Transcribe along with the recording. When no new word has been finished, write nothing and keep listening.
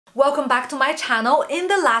Welcome back to my channel. In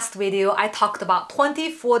the last video, I talked about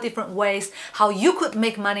 24 different ways how you could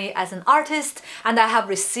make money as an artist, and I have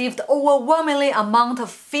received overwhelmingly amount of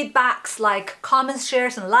feedbacks like comments,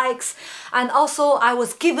 shares, and likes. And also I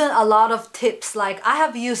was given a lot of tips like I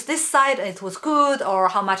have used this site, it was good, or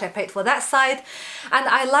how much I paid for that site. And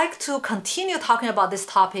I like to continue talking about this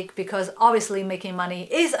topic because obviously making money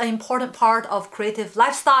is an important part of creative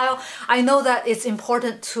lifestyle. I know that it's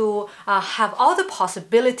important to have all the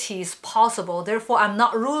possibilities possible. Therefore, I'm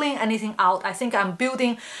not ruling anything out. I think I'm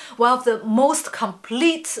building one of the most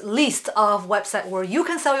complete list of websites where you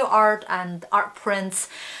can sell your art and art prints.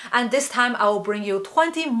 And this time I will bring you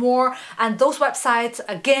 20 more. And those websites,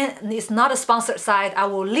 again, it's not a sponsored site. I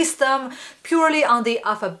will list them purely on the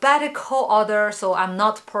alphabetical order. So I'm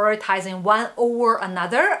not prioritizing one over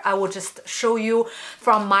another. I will just show you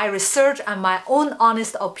from my research and my own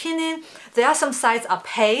honest opinion. There are some sites are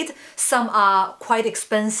paid, some are quite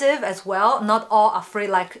expensive as well. Not all are free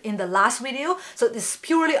like in the last video. So it's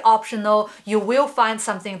purely optional. You will find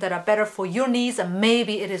something that are better for your needs and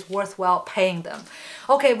maybe it is worthwhile paying them.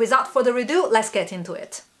 Okay, without further ado, let's get into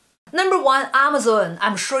it. Number one, Amazon.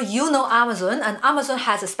 I'm sure you know Amazon, and Amazon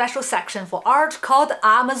has a special section for art called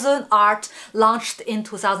Amazon Art, launched in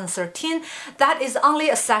 2013. That is only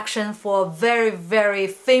a section for very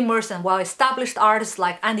famous and well-established artists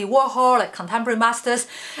like Andy Warhol, like contemporary masters.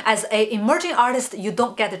 As an emerging artist, you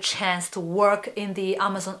don't get a chance to work in the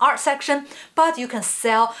Amazon Art section, but you can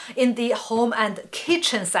sell in the home and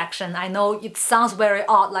kitchen section. I know it sounds very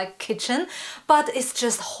odd like kitchen, but it's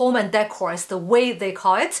just home and decor. It's the way they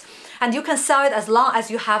call it. And you can sell it as long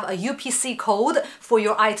as you have a UPC code for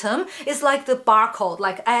your item. It's like the barcode,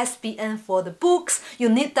 like ISBN for the books. You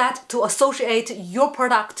need that to associate your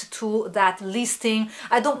product to that listing.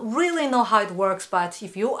 I don't really know how it works, but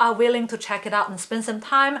if you are willing to check it out and spend some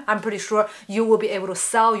time, I'm pretty sure you will be able to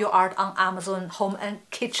sell your art on Amazon home and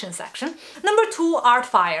kitchen section. Number two,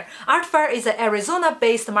 ArtFire. ArtFire is an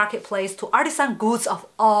Arizona-based marketplace to artisan goods of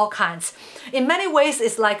all kinds. In many ways,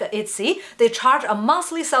 it's like Etsy. They charge a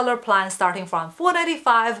monthly seller plan starting from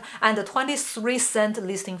 $4.95 and a 23-cent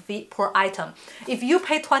listing fee per item. If you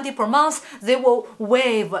pay $20 per month, they will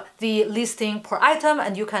waive the listing per item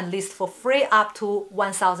and you can list for free up to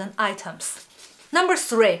 1,000 items. Number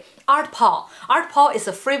three, ArtPal. ArtPal is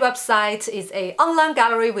a free website. It's an online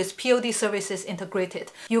gallery with POD services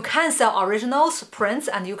integrated. You can sell originals, prints,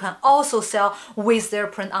 and you can also sell with their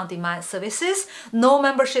print-on-demand services. No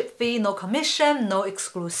membership fee, no commission, no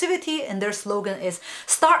exclusivity, and their slogan is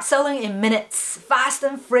 "Start selling in minutes, fast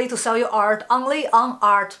and free to sell your art only on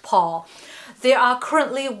ArtPal." There are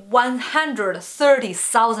currently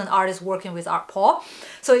 130,000 artists working with ArtPal.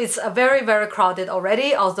 So it's a very crowded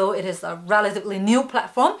already, although it is a relatively new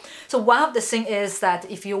platform. So one of the things is that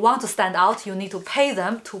if you want to stand out, you need to pay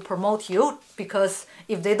them to promote you, because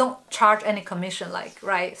if they don't charge any commission, like,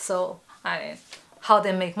 right? So how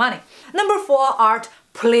they make money. Number four,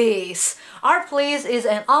 ArtPlease. ArtPlease is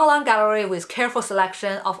an online gallery with careful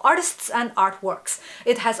selection of artists and artworks.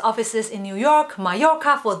 It has offices in New York,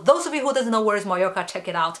 Mallorca, for those of you who doesn't know where is Mallorca, check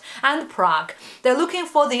it out, and Prague. They're looking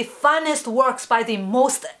for the finest works by the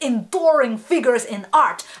most enduring figures in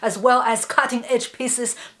art, as well as cutting-edge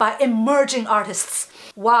pieces by emerging artists.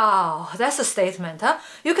 Wow, that's a statement, huh?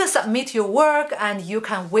 You can submit your work and you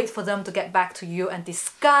can wait for them to get back to you and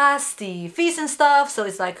discuss the fees and stuff. So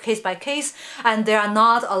it's like case by case, and there are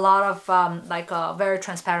not a lot of very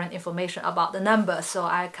transparent information about the numbers. So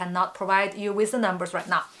I cannot provide you with the numbers right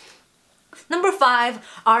now. Number five,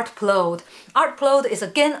 Artplode. Artplode is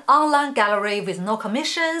again online gallery with no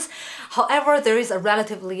commissions. However, there is a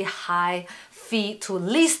relatively high fee to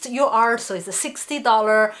list your art, so it's a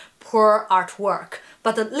 $60 per artwork.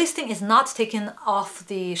 But the listing is not taken off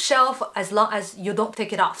the shelf as long as you don't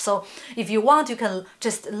take it off. So if you want, you can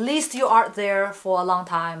just list your art there for a long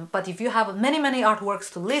time. But if you have many artworks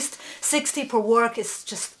to list, 60 per work is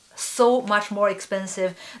just so much more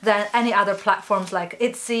expensive than any other platforms like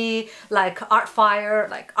Etsy, like ArtFire.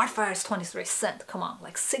 Like ArtFire is 23 cents. Come on,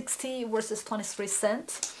 like 60 versus 23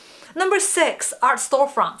 cents. Number six, Art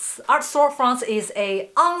Storefronts. Art Storefronts is an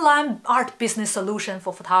online art business solution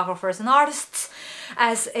for photographers and artists.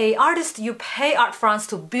 As an artist, you pay Artfronts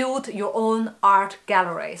to build your own art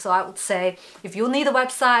gallery. So I would say if you need a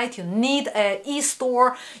website, you need an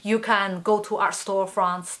e-store, you can go to Art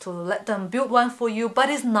Storefronts to let them build one for you, but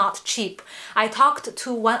it's not cheap. I talked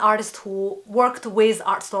to one artist who worked with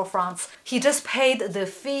Art Storefronts. He just paid the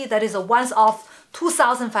fee that is a once-off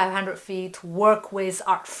 2,500 fee to work with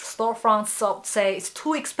Art Storefronts, so I'd say it's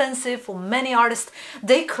too expensive for many artists.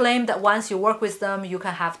 They claim that once you work with them, you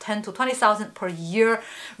can have 10 to 20,000 per year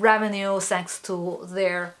revenue thanks to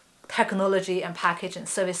their technology and package and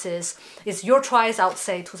services. It's your choice. I would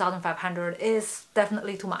say 2,500 is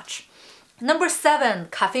definitely too much. Number 7,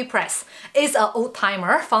 CafePress is an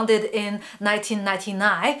old-timer founded in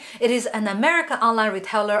 1999. It is an American online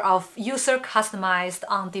retailer of user-customized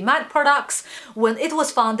on-demand products. When it was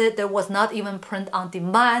founded, there was not even print on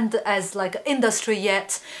demand as like an industry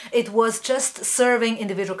yet. It was just serving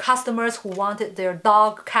individual customers who wanted their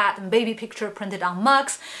dog, cat, and baby picture printed on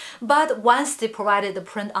mugs. But once they provided the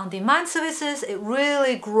print on demand services, it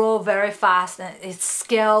really grew very fast and it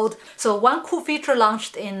scaled. So one cool feature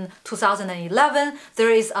launched in 2011, there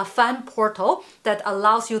is a fan portal that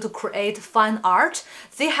allows you to create fan art.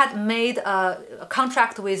 They had made a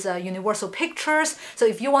contract with Universal Pictures. So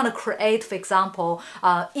if you want to create, for example,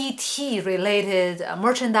 ET related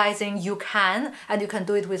merchandising, you can, and you can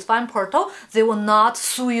do it with fan portal. They will not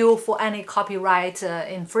sue you for any copyright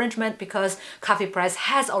infringement because CafePress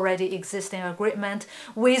has already existing agreement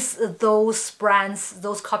with those brands,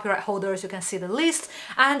 those copyright holders. You can see the list.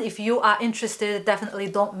 And if you are interested, definitely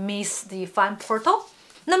don't miss the fan portal.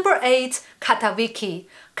 Number 8, Catawiki.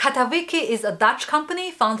 Catawiki is a Dutch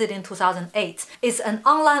company founded in 2008. It's an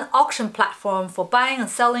online auction platform for buying and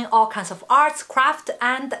selling all kinds of arts, craft,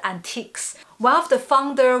 and antiques. One of the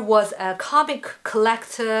founders was a comic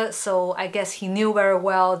collector, so I guess he knew very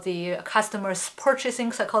well the customers'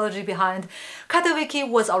 purchasing psychology behind. Catawiki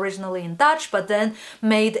was originally in Dutch, but then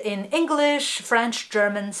made in English, French,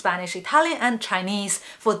 German, Spanish, Italian, and Chinese.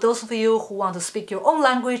 For those of you who want to speak your own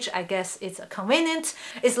language, I guess it's convenient.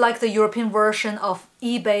 It's like the European version of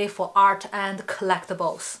eBay for art and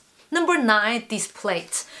collectibles. Number 9,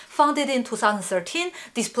 Displate. Founded in 2013,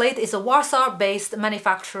 Displate is a Warsaw-based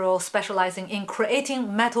manufacturer specializing in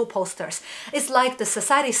creating metal posters. It's like the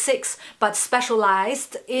Society 6, but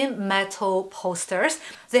specialized in metal posters.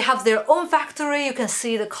 They have their own factory. You can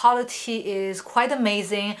see the quality is quite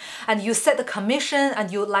amazing, and you set the commission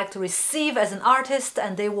and you would like to receive as an artist,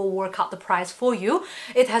 and they will work out the price for you.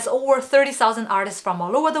 It has over 30,000 artists from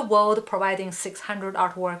all over the world, providing 600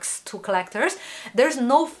 artworks to collectors. There's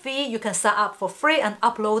no fee. You can sign up for free and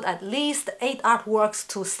upload at least 8 artworks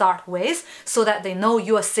to start with so that they know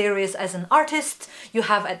you are serious as an artist. You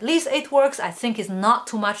have at least 8 works. I think is not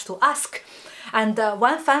too much to ask. And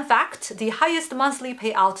one fun fact, the highest monthly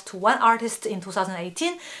payout to one artist in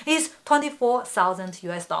 2018 is 24,000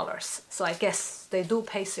 US dollars. So I guess they do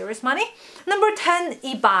pay serious money. Number 10,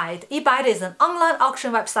 eBid. eBid is an online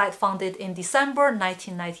auction website founded in December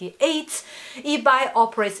 1998. eBid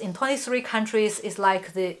operates in 23 countries. It's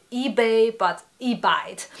like the eBay, but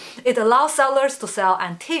eBid. It allows sellers to sell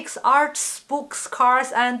antiques, arts, books,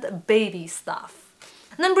 cars, and baby stuff.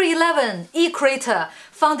 Number 11, eCRATER.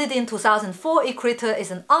 Founded in 2004, eCRATER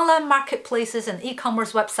is an online marketplaces and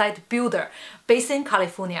e-commerce website builder based in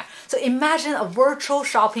California. So imagine a virtual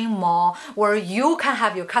shopping mall where you can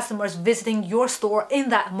have your customers visiting your store in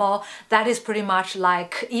that mall. That is pretty much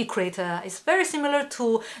like eCRATER. It's very similar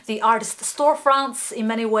to the Art Storefronts in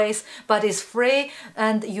many ways, but it's free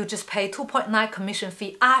and you just pay 2.9 commission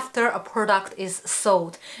fee after a product is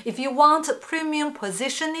sold. If you want premium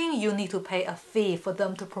positioning, you need to pay a fee for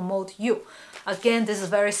them to promote you. Again, this is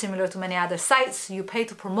very similar to many other sites. You pay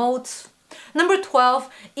to promote. Number 12,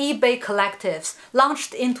 eBay Collectives.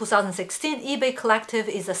 Launched in 2016, eBay Collective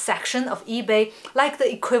is a section of eBay like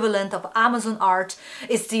the equivalent of Amazon Art.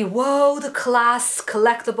 It's the world-class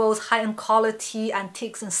collectibles, high-end quality,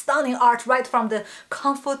 antiques, and stunning art right from the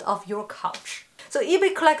comfort of your couch. So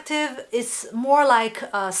eBay Collective is more like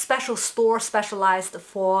a special store specialized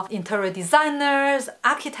for interior designers,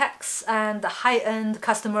 architects, and high-end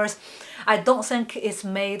customers. I don't think it's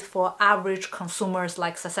made for average consumers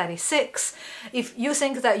like Society 6. If you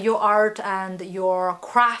think that your art and your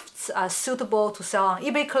crafts are suitable to sell on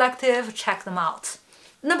eBay Collective, check them out.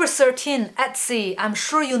 Number 13, Etsy. I'm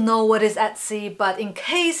sure you know what is Etsy, but in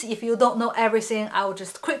case if you don't know everything, I will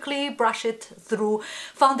just quickly brush it through.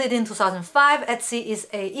 Founded in 2005, Etsy is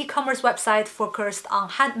an e-commerce website focused on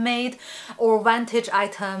handmade or vintage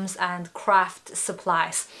items and craft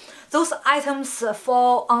supplies. Those items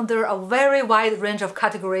fall under a very wide range of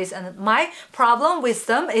categories, and my problem with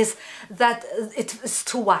them is that it's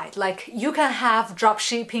too wide. Like you can have drop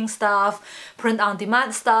shipping stuff, print on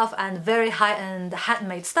demand stuff, and very high-end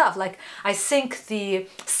handmade stuff. Like I think the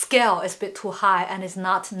scale is a bit too high and it's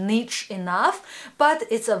not niche enough, but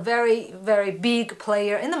it's a very, very big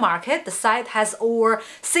player in the market. The site has over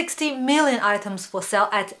 60 million items for sale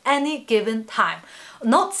at any given time.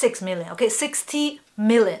 Not 6 million, okay, 60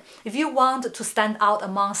 million. If you want to stand out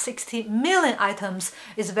among 60 million items,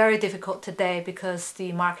 it's very difficult today because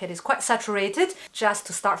the market is quite saturated. Just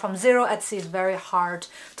to start from zero, Etsy is very hard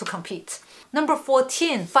to compete. Number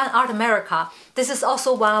 14, Fine Art America. This is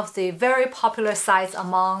also one of the very popular sites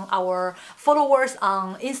among our followers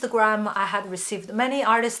on Instagram. I had received many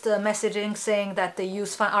artists messaging saying that they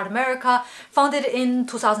use Fine Art America. Founded in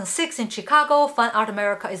 2006 in Chicago, Fine Art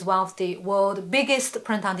America is one of the world's biggest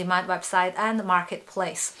print-on-demand website and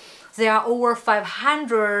marketplace. There are over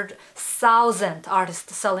 500,000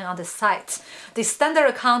 artists selling on this site. The standard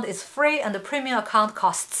account is free and the premium account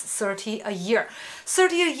costs $30 a year.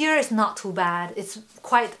 $30 a year is not too bad. It's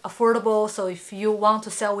quite affordable, so if you want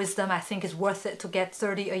to sell with them, I think it's worth it to get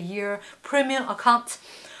 $30 a year premium account.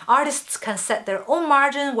 Artists can set their own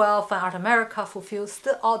margin while Fine Art America fulfills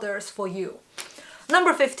the orders for you.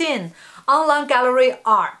 Number 15, Online Gallery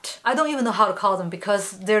Art. I don't even know how to call them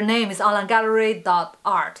because their name is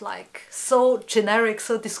onlinegallery.art, like so generic,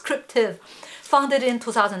 so descriptive. Founded in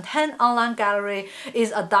 2010, Online Gallery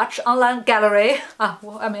is a Dutch online gallery,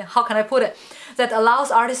 how can I put it, that allows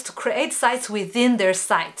artists to create sites within their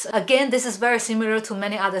site. Again, this is very similar to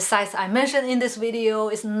many other sites I mentioned in this video.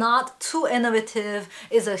 It's not too innovative.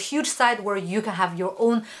 It's a huge site where you can have your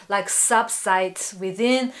own like sub-sites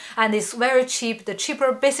within, and it's very cheap. The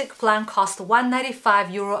cheaper basic plan costs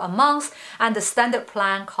 €195 a month and the standard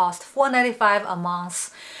plan costs $495 a month.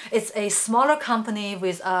 It's a smaller company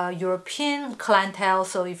with a European clientele,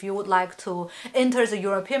 so if you would like to enter the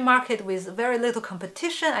European market with very little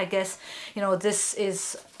competition, I guess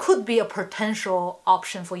this could be a potential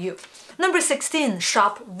option for you. Number 16,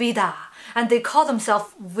 Shopvida. And they call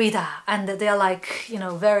themselves Vida, and they're like,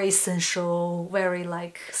 very sensual, very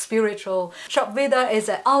like spiritual. Shopvida is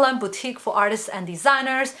an online boutique for artists and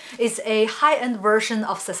designers. It's a high-end version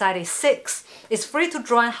of Society 6. It's free to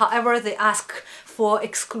join, however, they ask for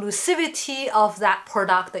exclusivity of that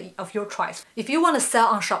product of your choice. If you want to sell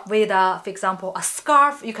on Shopvida, for example, a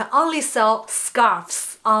scarf, you can only sell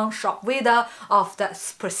scarves on Shopvida of that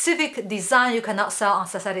specific design. You cannot sell on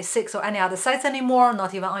Society 6 or any other sites anymore,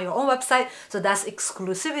 not even on your own website. So that's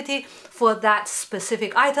exclusivity for that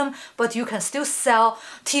specific item, but you can still sell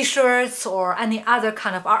t-shirts or any other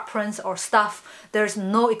kind of art prints or stuff. There's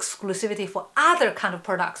no exclusivity for other kind of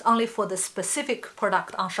products, only for the specific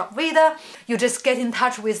product on Shopvida. You just get in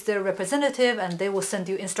touch with their representative and they will send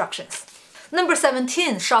you instructions. Number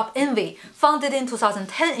 17, Shopvida, founded in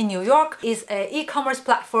 2010 in New York, is an e-commerce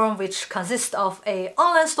platform which consists of an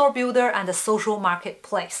online store builder and a social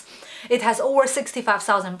marketplace. It has over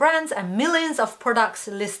 65,000 brands and millions of products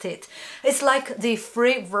listed. It's like the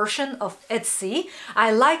free version of Etsy.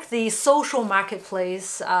 I like the social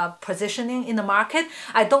marketplace positioning in the market.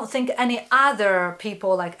 I don't think any other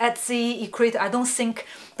people like Etsy, eCRATER, I don't think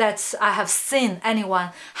that I have seen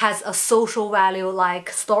anyone has a social value like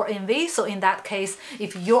Storenvy. So in that case,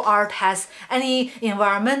 if your art has any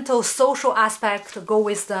environmental, social aspect, go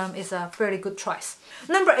with them is a very good choice.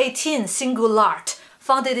 Number 18, Singulart.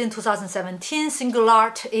 Founded in 2017,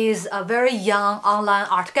 Singulart is a very young online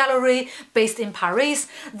art gallery based in Paris.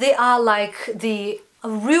 They are like the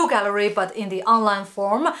real gallery but in the online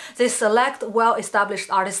form. They select well-established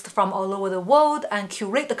artists from all over the world and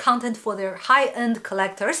curate the content for their high-end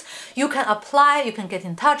collectors. You can apply, you can get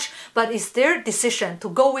in touch, but it's their decision to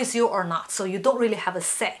go with you or not, so you don't really have a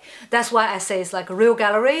say. That's why I say it's like a real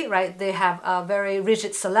gallery, right? They have a very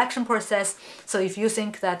rigid selection process, so if you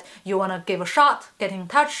think that you want to give a shot, get in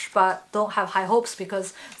touch, but don't have high hopes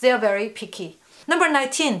because they are very picky. Number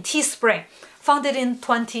 19, Teespring. Founded in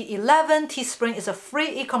 2011, Teespring is a free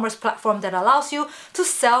e-commerce platform that allows you to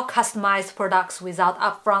sell customized products without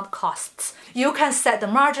upfront costs. You can set the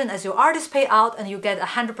margin as your artist pay out and you get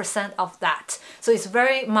 100% of that. So it's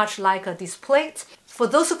very much like a Displate. For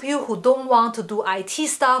those of you who don't want to do IT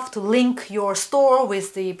stuff to link your store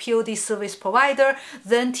with the POD service provider,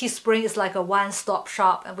 then Teespring is like a one-stop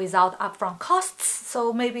shop without upfront costs,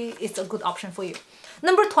 so maybe it's a good option for you.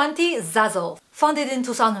 Number 20, Zazzle. Founded in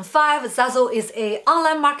 2005, Zazzle is an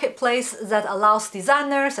online marketplace that allows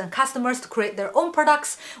designers and customers to create their own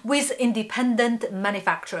products with independent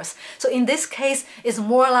manufacturers. So in this case, it's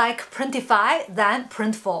more like Printify than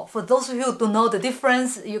Printful. For those of you who don't know the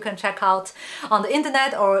difference, you can check out on the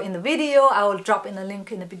internet or in the video. I will drop in a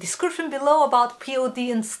link in the description below about POD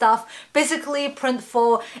and stuff. Basically,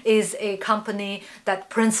 Printful is a company that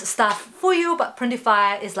prints stuff for you, but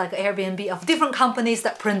Printify is like Airbnb of different companies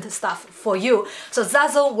that print stuff for you. you. So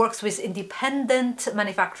Zazzle works with independent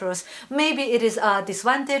manufacturers. Maybe it is a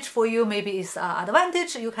disadvantage for you, maybe it's an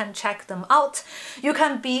advantage. You can check them out. You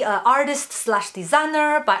can be an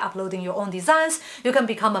artist/designer by uploading your own designs. You can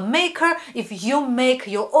become a maker if you make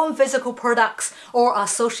your own physical products, or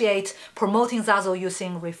associate promoting Zazzle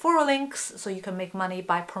using referral links. So you can make money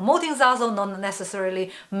by promoting Zazzle, not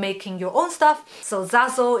necessarily making your own stuff. So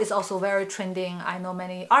Zazzle is also very trending. I know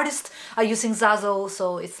many artists are using Zazzle,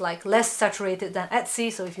 so it's like less saturated than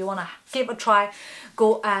Etsy. So if you want to give a try,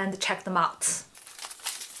 go and check them out.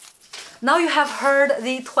 Now you have heard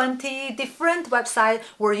the 20 different websites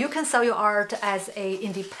where you can sell your art as an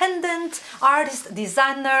independent artist,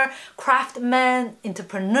 designer, craftsman,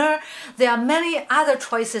 entrepreneur. There are many other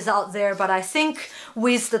choices out there, but I think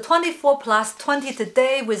with the 24 plus 20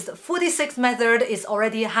 today, with the 46 method is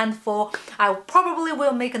already a handful. I probably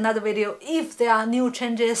will make another video if there are new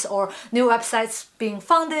changes or new websites being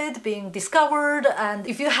founded, being discovered. And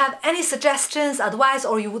if you have any suggestions, advice,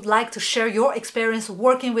 or you would like to share your experience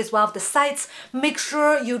working with one of the sites, make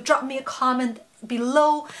sure you drop me a comment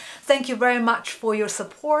below. Thank you very much for your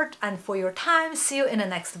support and for your time. See you in the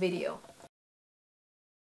next video.